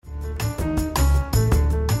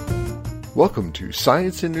Welcome to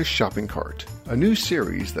Science in Your Shopping Cart, a new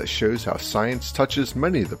series that shows how science touches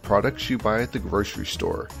many of the products you buy at the grocery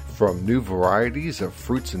store, from new varieties of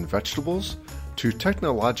fruits and vegetables to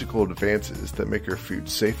technological advances that make your food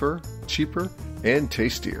safer, cheaper, and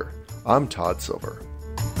tastier. I'm Todd Silver.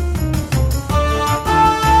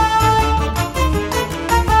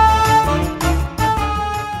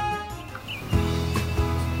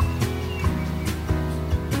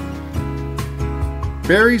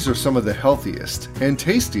 Berries are some of the healthiest and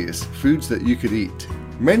tastiest foods that you could eat.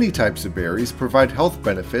 Many types of berries provide health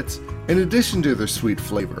benefits in addition to their sweet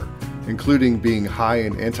flavor, including being high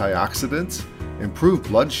in antioxidants, improve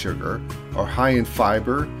blood sugar, are high in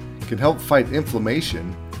fiber, can help fight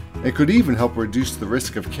inflammation, and could even help reduce the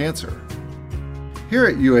risk of cancer. Here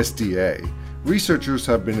at USDA, researchers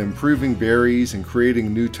have been improving berries and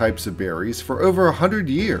creating new types of berries for over 100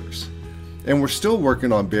 years. And we're still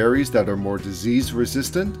working on berries that are more disease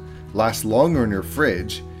resistant, last longer in your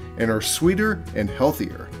fridge, and are sweeter and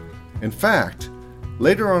healthier. In fact,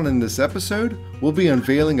 later on in this episode, we'll be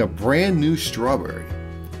unveiling a brand new strawberry.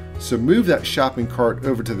 So move that shopping cart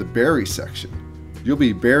over to the berry section. You'll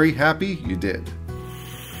be very happy you did.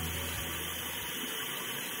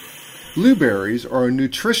 Blueberries are a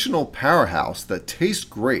nutritional powerhouse that tastes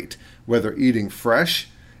great, whether eating fresh,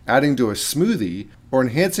 adding to a smoothie, or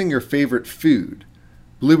enhancing your favorite food.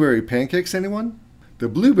 Blueberry pancakes, anyone? The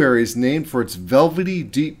blueberry is named for its velvety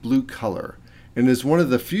deep blue color and is one of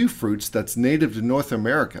the few fruits that's native to North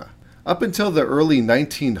America. Up until the early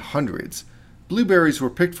 1900s, blueberries were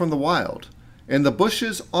picked from the wild, and the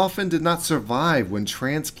bushes often did not survive when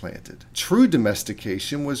transplanted. True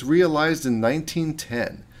domestication was realized in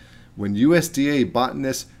 1910 when USDA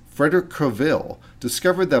botanist Frederick Coville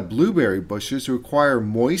discovered that blueberry bushes require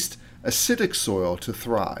moist, acidic soil to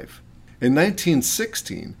thrive. In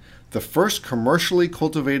 1916, the first commercially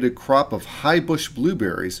cultivated crop of high bush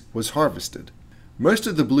blueberries was harvested. Most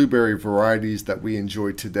of the blueberry varieties that we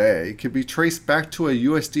enjoy today can be traced back to a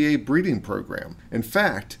USDA breeding program. In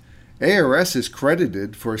fact, ARS is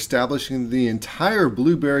credited for establishing the entire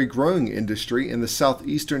blueberry growing industry in the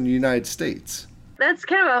southeastern United States. That's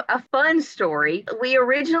kind of a fun story. We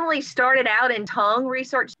originally started out in tongue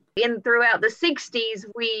research, and throughout the 60s,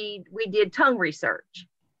 we did tongue research.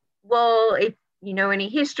 Well, if you know any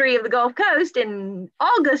history of the Gulf Coast, in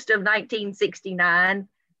August of 1969,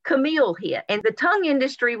 Camille hit, and the tongue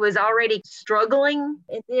industry was already struggling.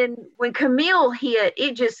 And then when Camille hit,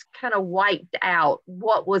 it just kind of wiped out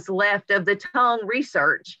what was left of the tongue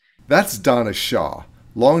research. That's Donna Shaw,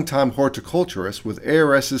 longtime horticulturist with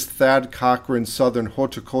ARS's Thad Cochran Southern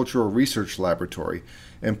Horticultural Research Laboratory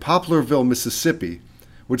in Poplarville, Mississippi,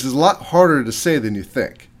 which is a lot harder to say than you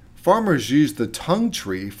think. Farmers use the tongue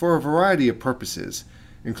tree for a variety of purposes,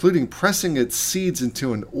 including pressing its seeds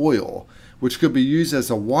into an oil, which could be used as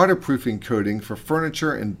a waterproofing coating for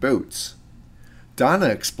furniture and boats. Donna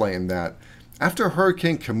explained that after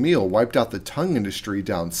Hurricane Camille wiped out the tongue industry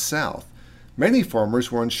down south, many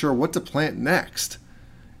farmers were unsure what to plant next.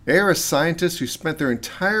 ARS scientists who spent their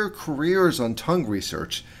entire careers on tongue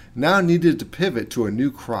research now needed to pivot to a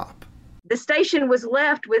new crop. The station was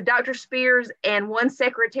left with Dr. Spears and one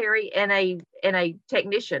secretary and a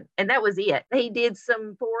technician, and that was it. He did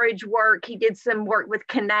some forage work. He did some work with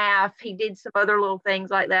CNAF. He did some other little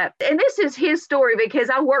things like that. And this is his story because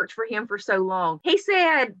I worked for him for so long. He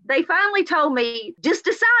said, they finally told me, just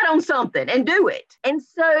decide on something and do it. And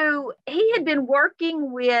so he had been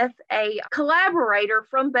working with a collaborator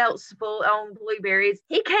from Beltsville on blueberries.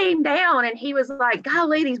 He came down and he was like,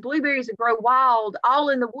 golly, these blueberries grow wild all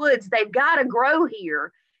in the woods. They've got to grow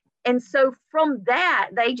here. And so from that,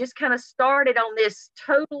 they just kind of started on this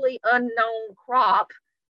totally unknown crop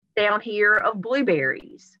down here of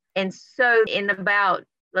blueberries. And so in about,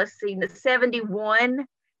 the 71,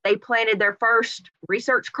 they planted their first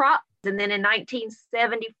research crop. And then in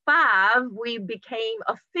 1975, we became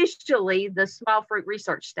officially the Small Fruit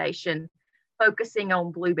Research Station, focusing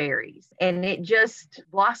on blueberries. And it just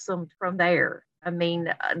blossomed from there. I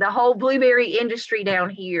mean, the whole blueberry industry down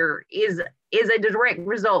here is a direct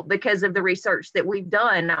result because of the research that we've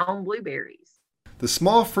done on blueberries. The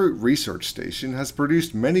Small Fruit Research Station has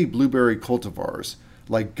produced many blueberry cultivars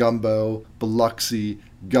like Gumbo, Biloxi,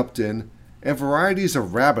 Gupton, and varieties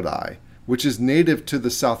of Rabbit Eye, which is native to the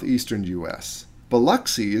southeastern U.S.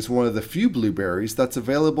 Biloxi is one of the few blueberries that's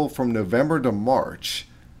available from November to March,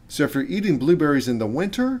 so if you're eating blueberries in the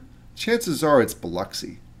winter, chances are it's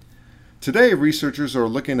Biloxi. Today, researchers are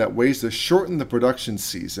looking at ways to shorten the production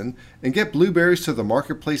season and get blueberries to the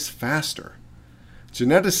marketplace faster.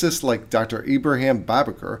 Geneticists like Dr. Abraham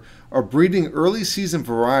Babaker are breeding early season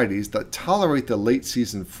varieties that tolerate the late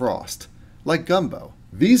season frost. like gumbo.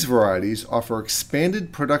 These varieties offer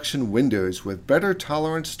expanded production windows with better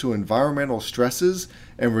tolerance to environmental stresses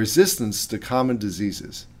and resistance to common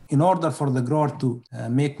diseases. In order for the grower to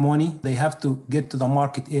make money, they have to get to the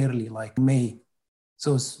market early, like May.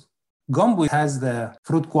 So gumbo has the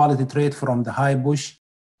fruit quality trait from the high bush.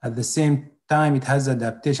 At the same time, it has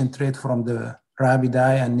adaptation trait from the rabbidi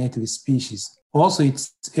and native species. Also,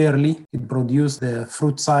 it's early. It produces the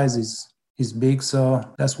fruit size is big. So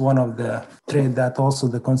that's one of the traits that also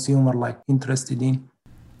the consumer interested in.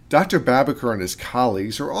 Dr. Babaker and his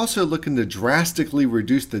colleagues are also looking to drastically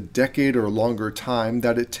reduce the decade or longer time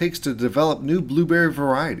that it takes to develop new blueberry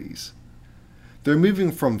varieties. They're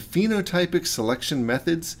moving from phenotypic selection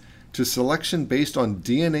methods to selection based on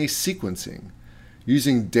DNA sequencing,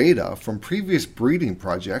 using data from previous breeding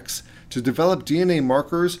projects to develop DNA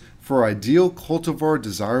markers for ideal cultivar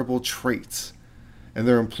desirable traits. And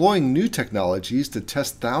they're employing new technologies to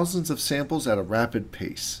test thousands of samples at a rapid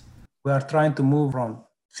pace. We are trying to move from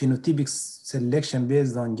phenotypic selection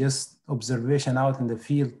based on just observation out in the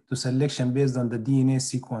field to selection based on the DNA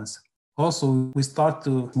sequence. Also, we start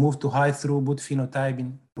to move to high throughput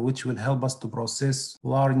phenotyping, which will help us to process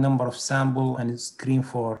large number of samples and screen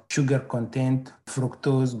for sugar content,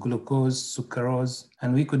 fructose, glucose, sucrose.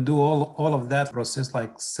 And we could do all of that process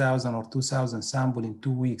 1,000 or 2,000 samples in 2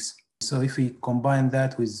 weeks. So if we combine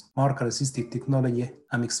that with marker-assisted technology,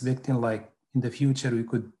 I'm expecting in the future, we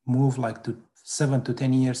could move to 7 to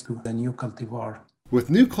 10 years to the new cultivar. With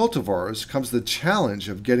new cultivars comes the challenge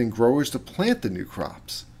of getting growers to plant the new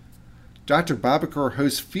crops. Dr. Babaker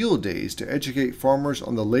hosts field days to educate farmers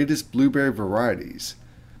on the latest blueberry varieties.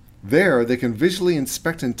 There, they can visually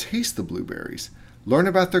inspect and taste the blueberries, learn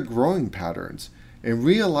about their growing patterns, and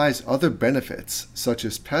realize other benefits such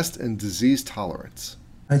as pest and disease tolerance.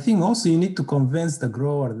 I think also you need to convince the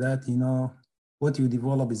grower that, what you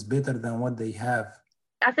develop is better than what they have.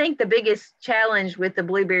 I think the biggest challenge with the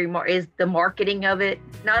blueberry is the marketing of it.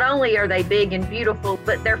 Not only are they big and beautiful,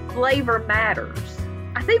 but their flavor matters.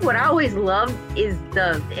 I think what I always love is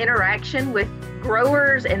the interaction with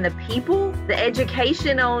growers and the people, the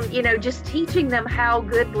education on, just teaching them how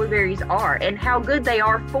good blueberries are and how good they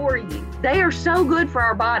are for you. They are so good for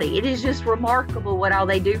our body. It is just remarkable what all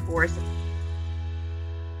they do for us.